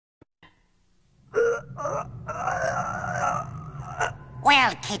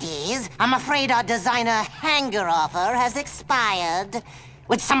Well, kiddies, I'm afraid our designer hanger offer has expired.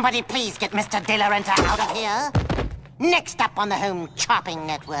 Would somebody please get Mr. De La Renta out of here? Next up on the Home Chopping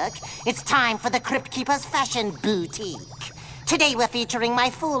Network, it's time for the Cryptkeeper's Fashion Boutique. Today we're featuring my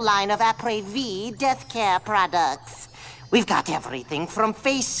full line of après-vis death care products. We've got everything from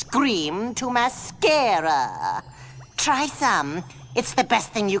face cream to mascara. Try some. It's the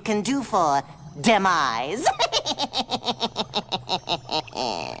best thing you can do for demise.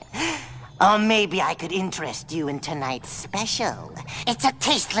 Or maybe I could interest you in tonight's special. It's a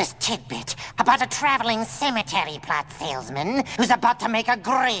tasteless tidbit about a traveling cemetery plot salesman who's about to make a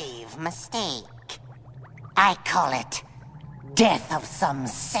grave mistake. I call it Death of Some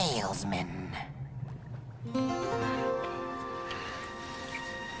Salesman.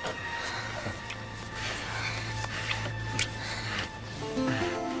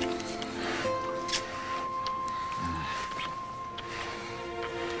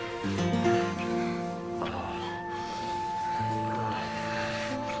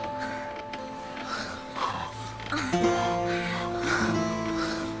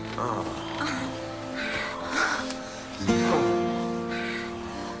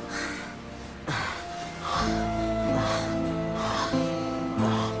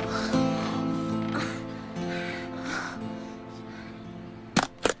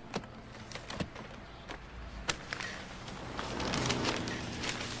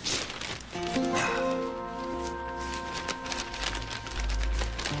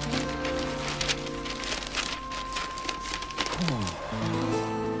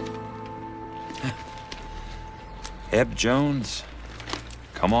 Eb Jones,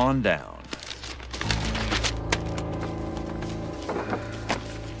 come on down.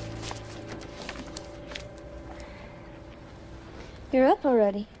 You're up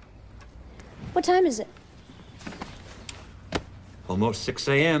already. What time is it? Almost 6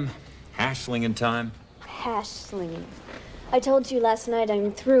 a.m. Hash slinging time. Hash slinging. I told you last night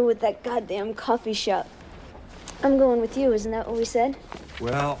I'm through with that goddamn coffee shop. I'm going with you, isn't that what we said?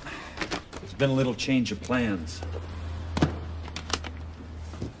 Well, there's been a little change of plans.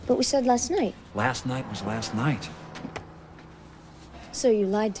 But we said last night. Last night was last night. So you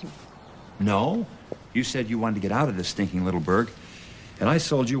lied to me. No. You said you wanted to get out of this stinking little burg, and I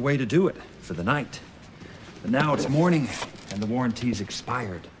sold you a way to do it for the night. But now it's morning, and the warranty's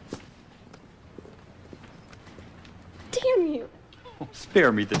expired. Damn you. Oh,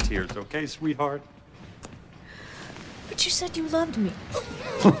 spare me the tears, okay, sweetheart? But you said you loved me.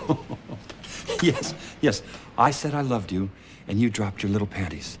 Yes. I said I loved you, and you dropped your little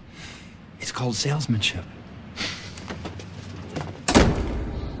panties. It's called salesmanship.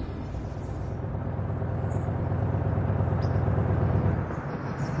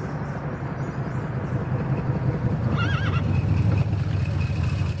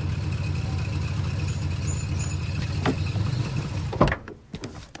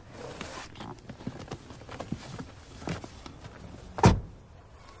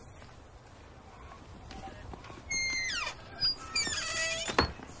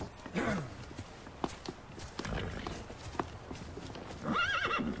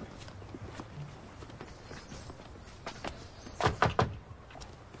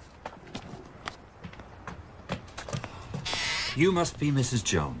 You must be Mrs.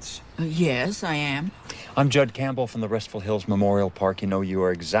 Jones. Yes, I am. I'm Judd Campbell from the Restful Hills Memorial Park. You know, you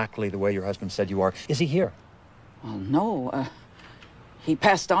are exactly the way your husband said you are. Is he here? Well, no. He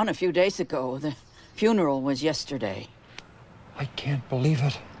passed on a few days ago. The funeral was yesterday. I can't believe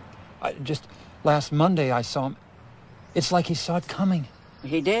it. Just last Monday I saw him. It's like he saw it coming.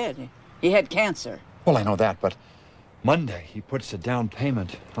 He did. He had cancer. Well, I know that, but Monday he puts a down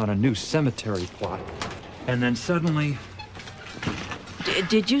payment on a new cemetery plot. And then suddenly...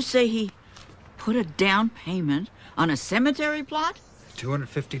 Did you say he put a down payment on a cemetery plot?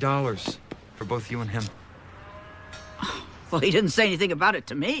 $250 for both you and him. Well, he didn't say anything about it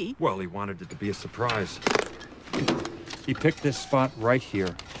to me. Well, he wanted it to be a surprise. He picked this spot right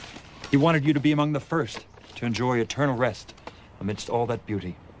here. He wanted you to be among the first to enjoy eternal rest amidst all that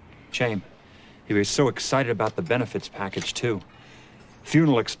beauty. Shame. He was so excited about the benefits package, too.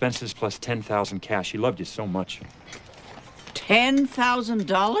 Funeral expenses plus $10,000 cash. He loved you so much.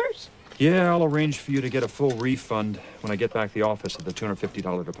 $10,000? Yeah, I'll arrange for you to get a full refund when I get back to the office at the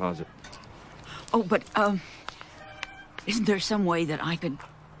 $250 deposit. Oh, but, isn't there some way that I could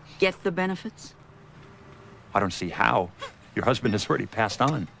get the benefits? I don't see how. Your husband has already passed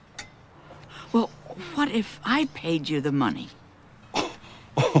on. Well, what if I paid you the money?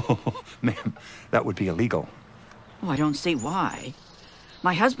 Oh, ma'am, that would be illegal. Oh, I don't see why.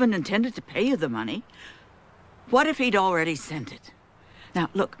 My husband intended to pay you the money. What if he'd already sent it? Now,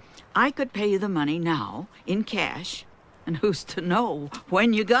 look, I could pay you the money now, in cash, and who's to know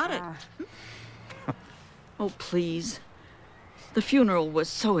when you got it? Oh, please. The funeral was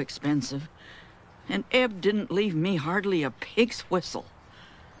so expensive, and Eb didn't leave me hardly a pig's whistle.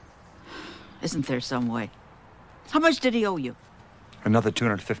 Isn't there some way? How much did he owe you? Another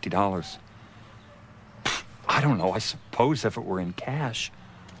 $250. I don't know. I suppose if it were in cash.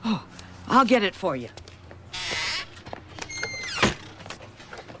 Oh, I'll get it for you.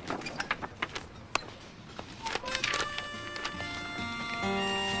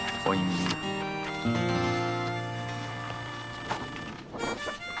 Boing.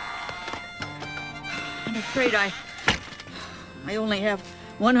 I'm afraid I only have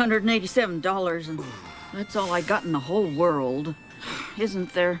 $187, and that's all I got in the whole world.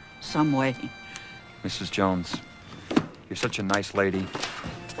 Isn't there some way? Mrs. Jones, you're such a nice lady.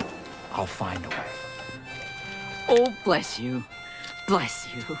 I'll find a way. Oh, bless you. Bless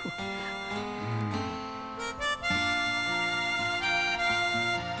you.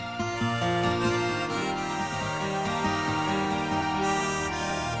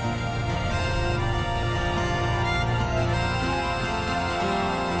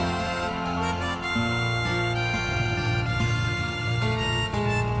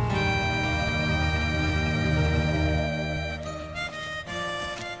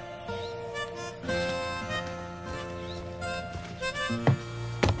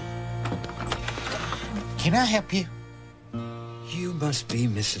 Can I help you? You must be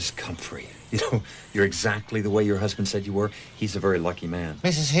Mrs. Comfrey. You know, you're exactly the way your husband said you were. He's a very lucky man.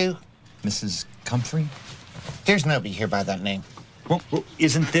 Mrs. Who? Mrs. Comfrey? There's nobody here by that name. Well,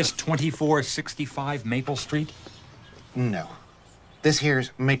 isn't this 2465 Maple Street? No. This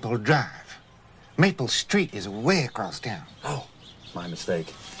here's Maple Drive. Maple Street is way across town. Oh, my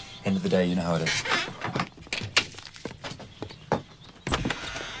mistake. End of the day, you know how it is.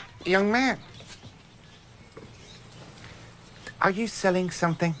 Young man. Are you selling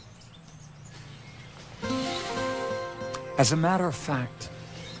something? As a matter of fact,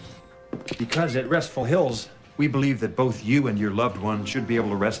 because at Restful Hills, we believe that both you and your loved one should be able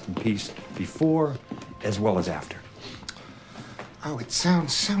to rest in peace before as well as after. Oh, it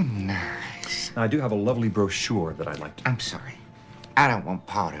sounds so nice. Now, I do have a lovely brochure that I'd like to... I'm sorry. I don't want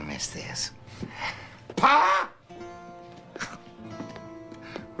Pa to miss this. Pa!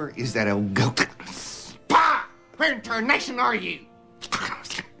 Where is that old goat? Pa! Where in tarnation are you?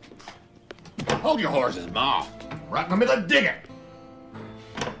 Hold your horses, Ma. Right in the middle of digging.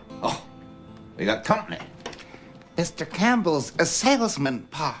 Oh, we got company. Mr. Campbell's a salesman,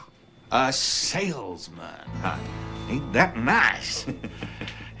 Pa. A salesman, huh? Ain't that nice? In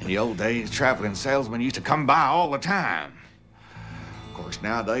the old days, traveling salesmen used to come by all the time. Of course,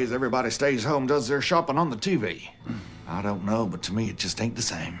 nowadays, everybody stays home, does their shopping on the TV. I don't know, but to me, it just ain't the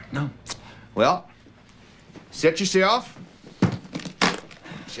same. No. Well, set yourself.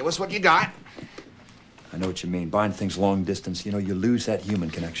 Show us what you got. I know what you mean. Buying things long distance, you know, you lose that human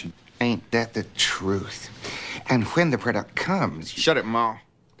connection. Ain't that the truth? And when the product comes... Shut it, Ma.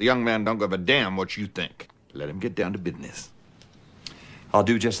 The young man don't give a damn what you think. Let him get down to business. I'll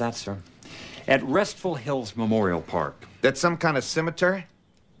do just that, sir. At Restful Hills Memorial Park. That's some kind of cemetery?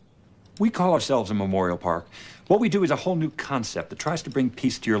 We call ourselves a memorial park. What we do is a whole new concept that tries to bring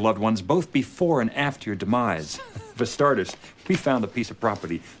peace to your loved ones both before and after your demise. For starters, we found a piece of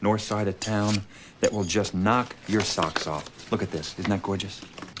property north side of town that will just knock your socks off. Look at this. Isn't that gorgeous?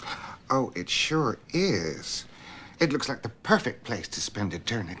 Oh, it sure is. It looks like the perfect place to spend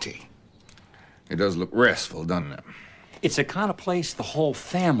eternity. It does look restful, doesn't it? It's the kind of place the whole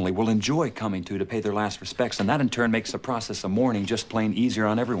family will enjoy coming to pay their last respects, and that in turn makes the process of mourning just plain easier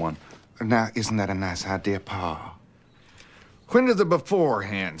on everyone. Now, isn't that a nice idea, Pa? When does the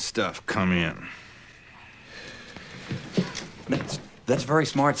beforehand stuff come in? That's very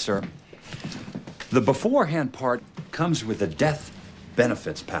smart, sir. The beforehand part comes with a death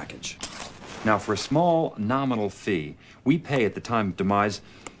benefits package. Now, for a small nominal fee, we pay at the time of demise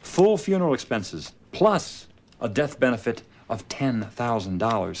full funeral expenses, plus a death benefit of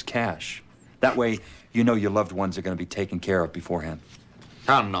 $10,000 cash. That way, you know your loved ones are going to be taken care of beforehand.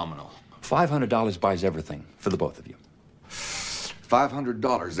 How nominal? $500 buys everything for the both of you.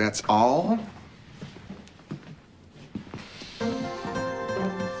 $500, that's all?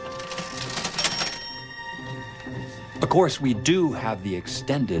 Of course, we do have the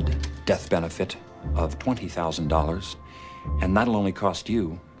extended death benefit of $20,000, and that'll only cost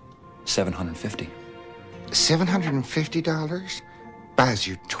you $750. $750 buys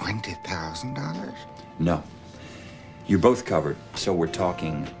you $20,000? No. You're both covered, so we're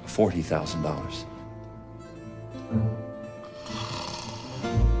talking $40,000.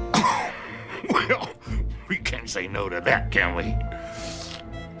 We can't say no to that, can we?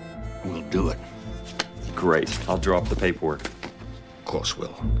 We'll do it. Great. I'll draw up the paperwork. Of course,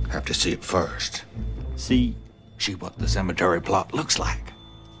 we'll have to see it first. See what the cemetery plot looks like.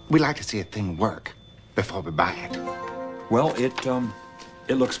 We like to see a thing work before we buy it. Well, it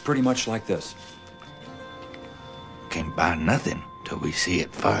looks pretty much like this. Can't buy nothing till we see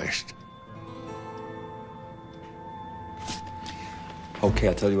it first. Okay,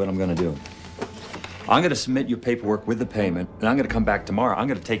 I'll tell you what I'm gonna do. I'm gonna submit your paperwork with the payment, and I'm gonna come back tomorrow. I'm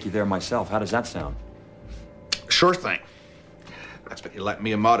gonna take you there myself. How does that sound? Sure thing. I expect you let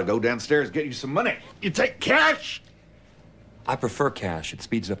me and Ma to go downstairs and get you some money. You take cash? I prefer cash. It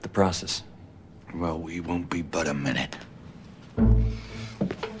speeds up the process. Well, we won't be but a minute.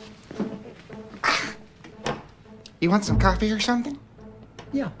 You want some coffee or something?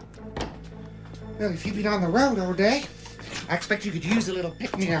 Yeah. Well, if you've been on the road all day, I expect you could use a little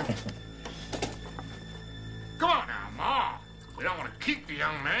pick-me-up. Come on now, Ma. We don't want to keep the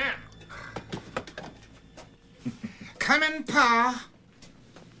young man. Coming, Pa.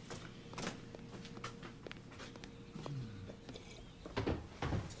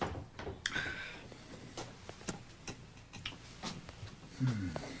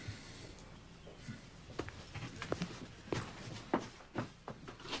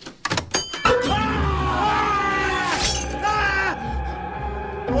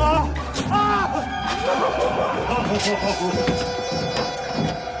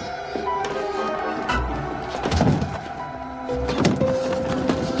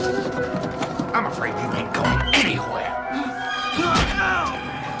 I'm afraid you ain't going anywhere.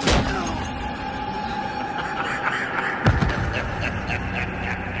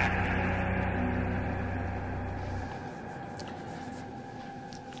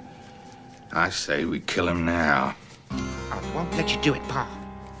 I say we kill him now. I won't let you do it, Pa.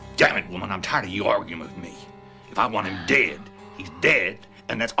 Damn it, woman, I'm tired of you arguing with me. If I want him dead, he's dead,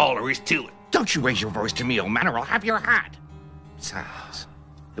 and that's all there is to it. Don't you raise your voice to me, old man, or I'll have your hat. Besides,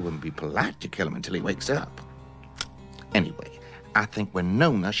 it wouldn't be polite to kill him until he wakes up. Anyway, I think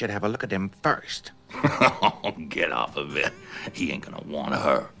Winona should have a look at him first. Get off of it. He ain't gonna want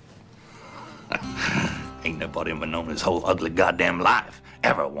her. Ain't nobody in Winona's whole ugly goddamn life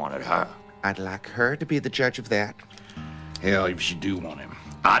ever wanted her. I'd like her to be the judge of that. Hell, if she do want him.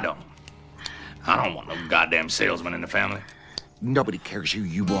 I don't. I don't want no goddamn salesman in the family. Nobody cares who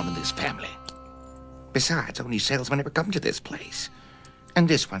you want in this family. Besides, only salesmen ever come to this place. And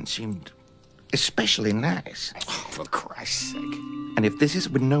this one seemed especially nice. Oh, for Christ's sake. And if this is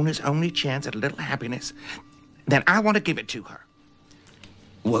Winona's only chance at a little happiness, then I want to give it to her.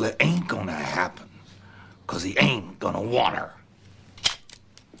 Well, it ain't gonna happen, 'cause he ain't gonna want her.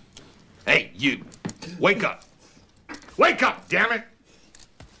 Hey, you, wake up. Wake up, damn it!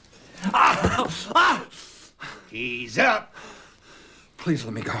 He's up. Please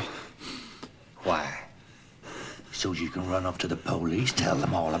let me go. Why? So you can run up to the police, tell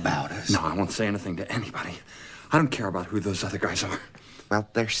them all about us? No, I won't say anything to anybody. I don't care about who those other guys are. Well,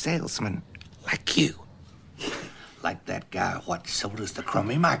 they're salesmen, like you. Like that guy what sold us the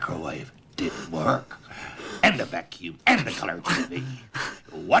crummy microwave. Didn't work. And the vacuum, and the color TV.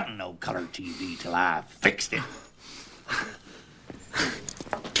 Wasn't no color TV till I fixed it.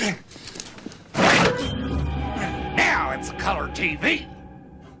 Now it's a color TV.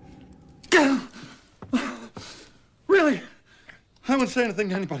 Really? I won't say anything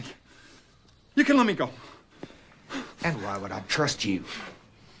to anybody. You can let me go. And why would I trust you?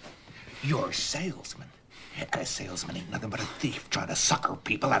 You're a salesman. And a salesman ain't nothing but a thief trying to sucker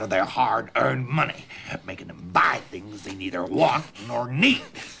people out of their hard-earned money, making them buy things they neither want nor need.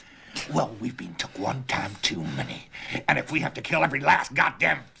 Well, we've been took one time too many. And if we have to kill every last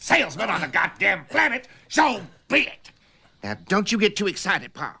goddamn salesman on the goddamn planet, so be it. Now, don't you get too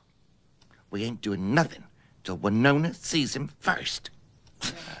excited, Pa. We ain't doing nothing till Winona sees him first.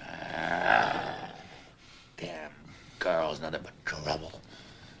 Damn girl's nothing but trouble.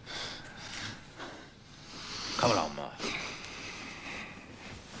 Come along, Ma.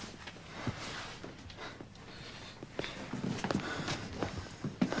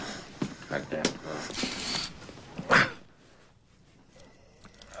 Goddamn girl.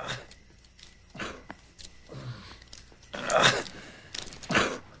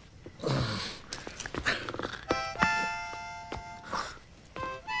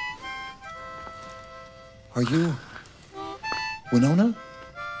 Are you Winona?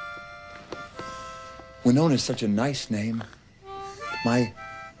 Winona is such a nice name. My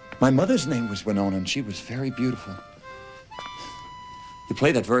mother's name was Winona, and she was very beautiful. You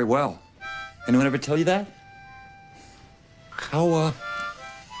play that very well. Anyone ever tell you that? How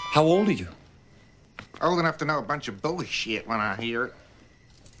old are you? Old enough to know a bunch of bullshit when I hear it.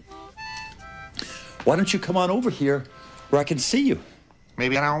 Why don't you come on over here where I can see you?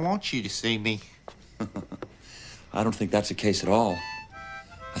 Maybe I don't want you to see me. I don't think that's the case at all.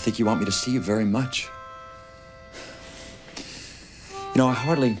 I think you want me to see you very much. You know, I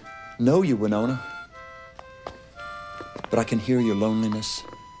hardly know you, Winona. But I can hear your loneliness.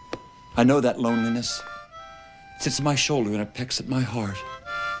 I know that loneliness. It sits on my shoulder and it pecks at my heart.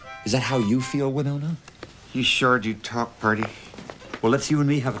 Is that how you feel, Winona? You sure do talk pretty. Well, let's you and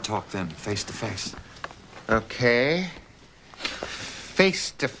me have a talk then, face to face. Okay.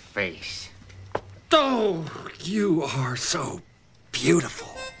 Face to face. Oh, you are so beautiful.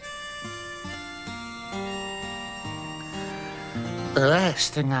 The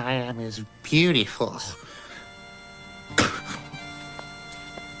last thing I am is beautiful.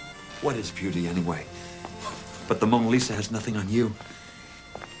 What is beauty, anyway? But the Mona Lisa has nothing on you.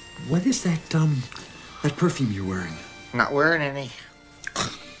 What is that perfume you're wearing? Not wearing any.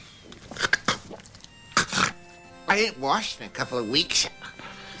 I ain't washed in a couple of weeks.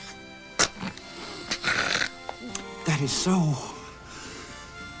 That is so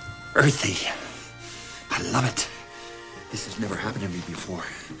earthy. I love it. This has never happened to me before.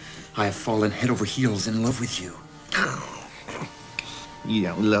 I have fallen head over heels in love with you. You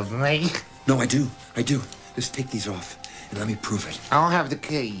don't love me? No, I do. I do. Just take these off and let me prove it. I don't have the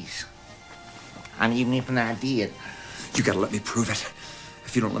keys. And even if I did. You gotta let me prove it.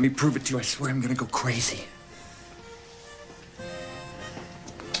 If you don't let me prove it to you, I swear I'm gonna go crazy.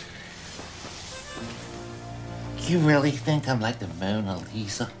 You really think I'm like the Mona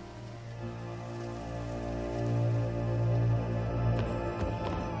Lisa?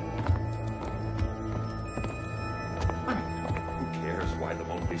 Who cares why the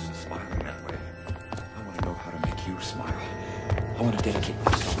Mona Lisa's smiling that way? I want to know how to make you smile. I want to dedicate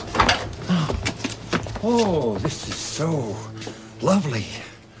myself. Oh, this is so lovely.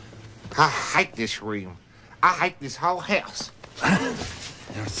 I hate this room. I hate this whole house.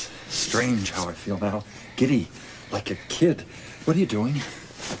 It's strange how I feel now. Giddy, like a kid. What are you doing?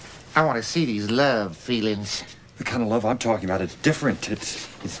 I want to see these love feelings. The kind of love I'm talking about is different.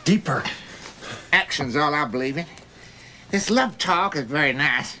 It's deeper. Action's all I believe in. This love talk is very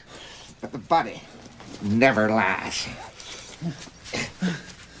nice, but the body never lies.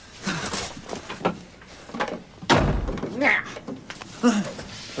 Now,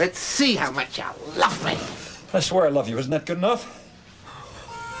 let's see how much you love me. I swear I love you. Isn't that good enough?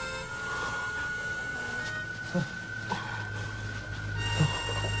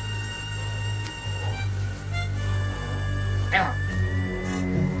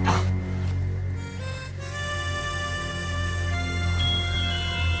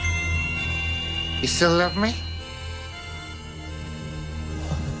 You still love me?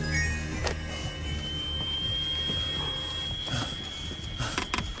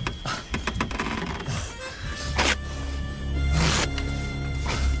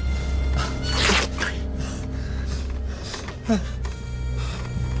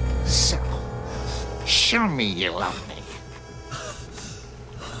 So, show me you love me.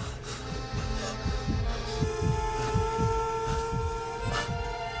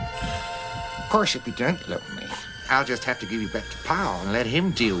 Of course, if you don't love me, I'll just have to give you back to Pa and let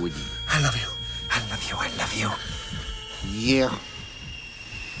him deal with you. I love you. I love you. I love you. Yeah.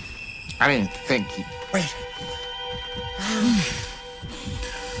 I didn't think you... Wait.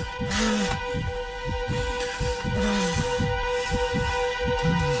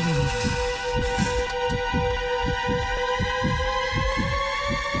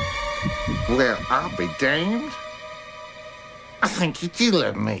 Well, I'll be damned. I think you do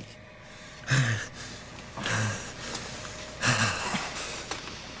love me.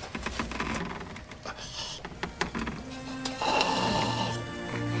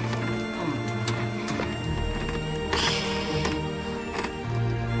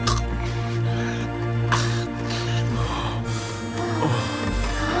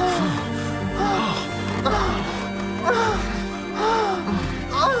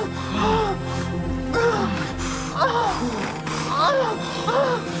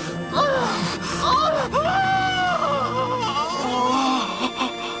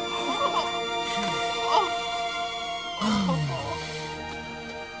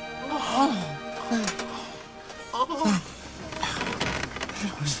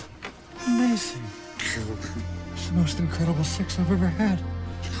 Amazing. It's the most incredible sex I've ever had.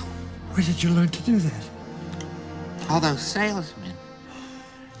 Where did you learn to do that? All those salesmen.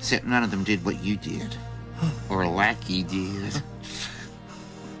 Except none of them did what you did. Or like you did.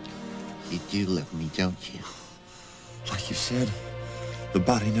 You do love me, don't you? Like you said, the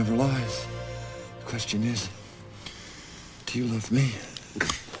body never lies. The question is, do you love me?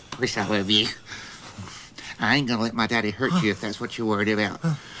 Of course I love you. I ain't gonna let my daddy hurt you if that's what you're worried about.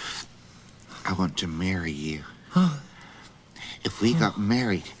 I want to marry you. If we got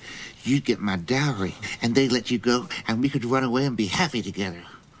married, you'd get my dowry, and they'd let you go, and we could run away and be happy together.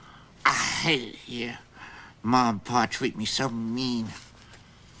 I hate it here. Mom and Pa treat me so mean.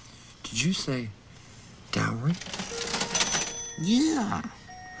 Did you say dowry? Yeah.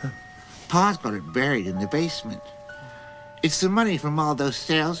 Pa's got it buried in the basement. It's the money from all those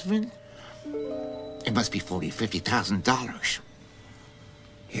salesmen. It must be $50,000.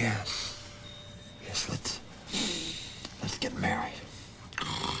 Yes. Yes, let's get married.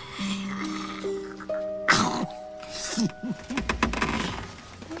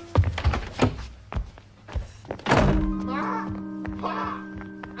 Pa,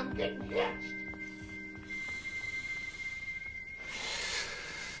 I'm getting hitched.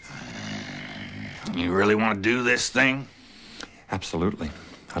 You really want to do this thing? Absolutely.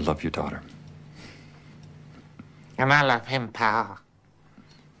 I love your daughter. And I love him, Pa.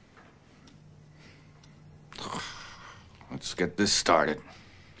 Let's get this started.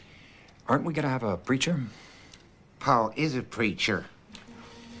 Aren't we gonna have a preacher? Pa is a preacher.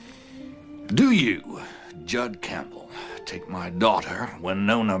 Do you, Judd Campbell, take my daughter,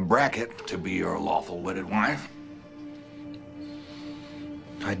 Winona Brackett, to be your lawful wedded wife?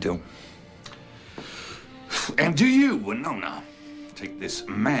 I do. And do you, Winona, take this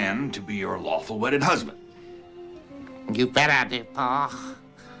man to be your lawful wedded husband? You bet I do, Pa.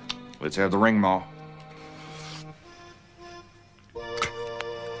 Let's have the ring, Ma.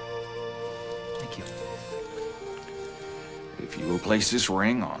 Thank you. If you will place this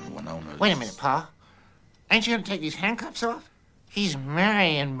ring on Winona's... Wait a minute, Pa. Ain't you gonna take these handcuffs off? He's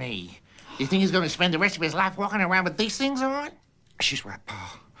marrying me. You think he's gonna spend the rest of his life walking around with these things on? She's right,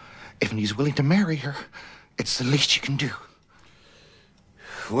 Pa. If he's willing to marry her, it's the least you can do.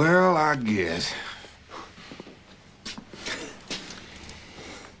 Well, I guess.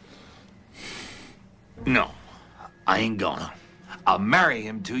 No, I ain't gonna. I'll marry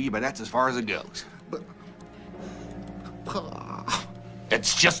him to you, but that's as far as it goes. But, Pa...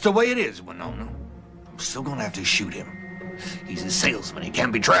 It's just the way it is, Winona. I'm still gonna have to shoot him. He's a salesman. He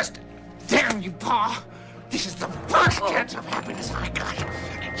can't be trusted. Damn you, Pa! This is the first chance of happiness I got.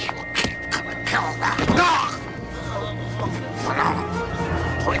 And you keep gonna kill that dog! Winona,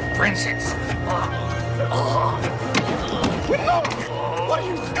 point princess. Winona! What are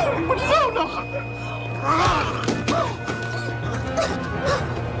you doing, Winona?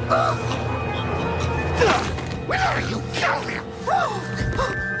 Winona, you killed him!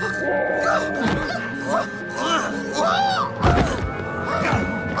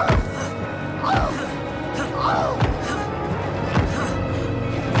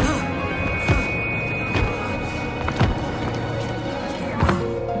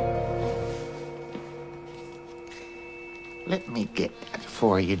 Let me get that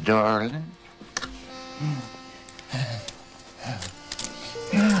for you, darling.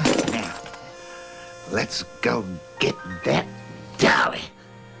 Now, let's go get that dowry.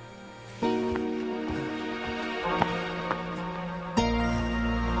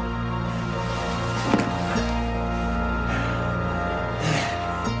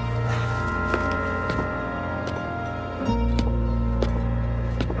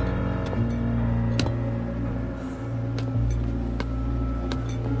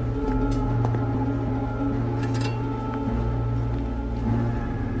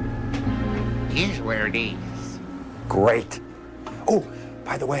 Here's where it is. Great. Oh,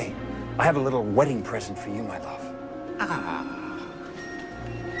 by the way, I have a little wedding present for you, my love.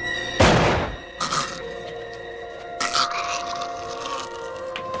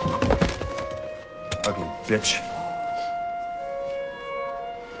 Ugly bitch.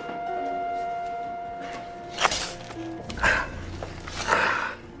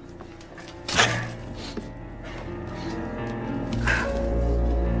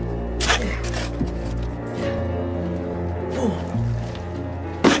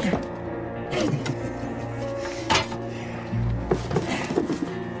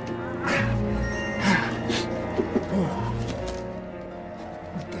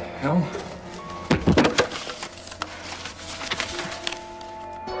 Hell?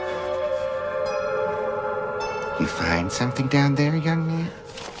 You find something down there, young man?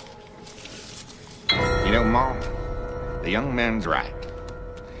 You know, Mom, the young man's right.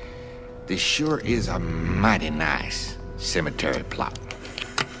 This sure is a mighty nice cemetery plot.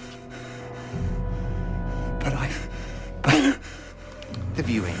 But The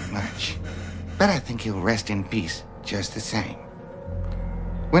view ain't much, but I think he'll rest in peace just the same.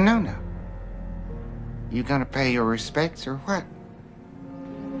 Winona, You gonna pay your respects or what?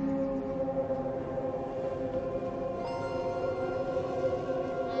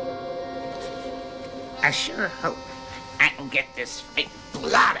 I sure hope I can get this fake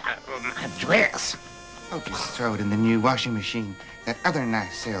blood out of my dress. Oh, just throw it in the new washing machine that other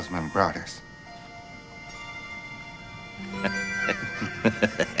nice salesman brought us.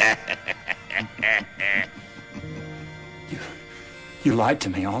 You lied to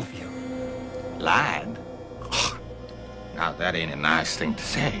me, all of you. Lied? Now, that ain't a nice thing to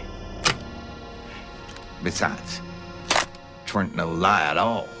say. Besides, 'tweren't no lie at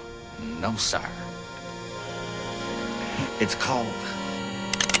all. No, sir. It's called...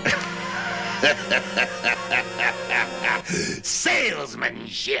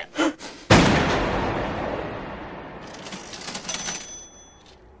 salesmanship.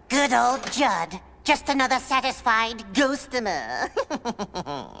 Good old Judd. Just another satisfied ghostomer.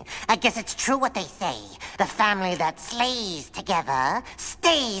 I guess it's true what they say. The family that slays together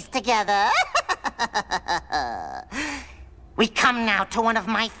stays together. We come now to one of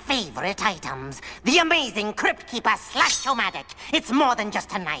my favorite items. The amazing Cryptkeeper Slash-O-Matic. It's more than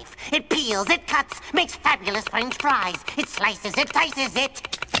just a knife. It peels, it cuts, makes fabulous French fries. It slices, it dices, it...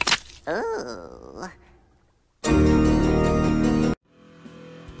 Ooh.